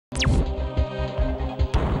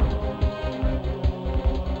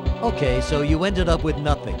Okay, so you ended up with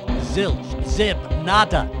nothing. Zilch, zip,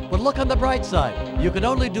 nada. But look on the bright side. You can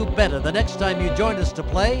only do better the next time you join us to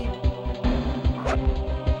play.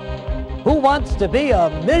 Who wants to be a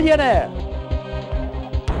millionaire?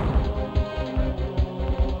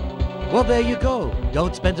 Well, there you go.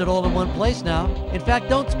 Don't spend it all in one place now. In fact,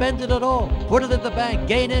 don't spend it at all. Put it in the bank,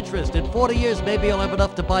 gain interest. In 40 years, maybe you'll have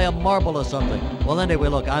enough to buy a marble or something. Well, anyway,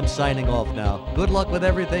 look, I'm signing off now. Good luck with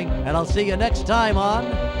everything, and I'll see you next time on...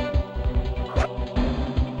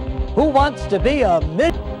 Who wants to be a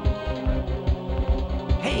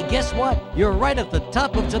Hey, guess what? You're right at the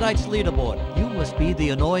top of tonight's leaderboard. You must be the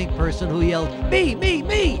annoying person who yelled, me,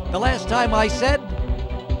 the last time I said...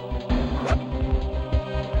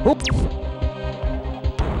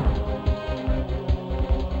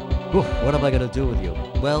 Oof, what am I going to do with you?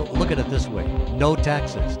 Well, look at it this way. No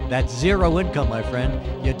taxes. That's zero income, my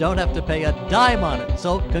friend. You don't have to pay a dime on it.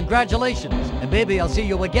 So, congratulations. And maybe I'll see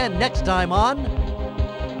you again next time on...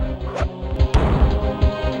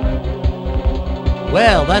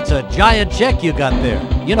 Well, that's a giant check you got there.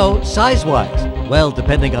 You know, size-wise. Well,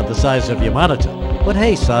 depending on the size of your monitor. But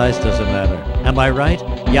hey, size doesn't matter. Am I right?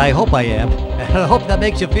 Yeah, I hope I am. And I hope that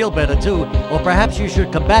makes you feel better, too. Or perhaps you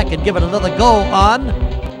should come back and give it another go on...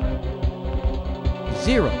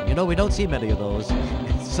 0. You know, we don't see many of those.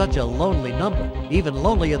 It's such a lonely number. Even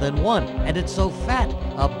lonelier than 1. And it's so fat.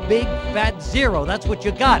 A big, fat 0. That's what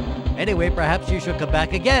you got. Anyway, perhaps you should come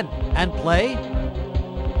back again and play...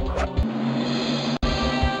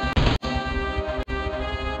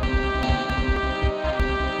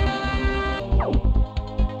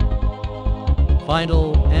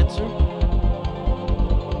 Final answer?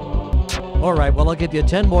 All right, well, I'll give you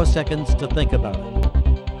 10 more seconds to think about it.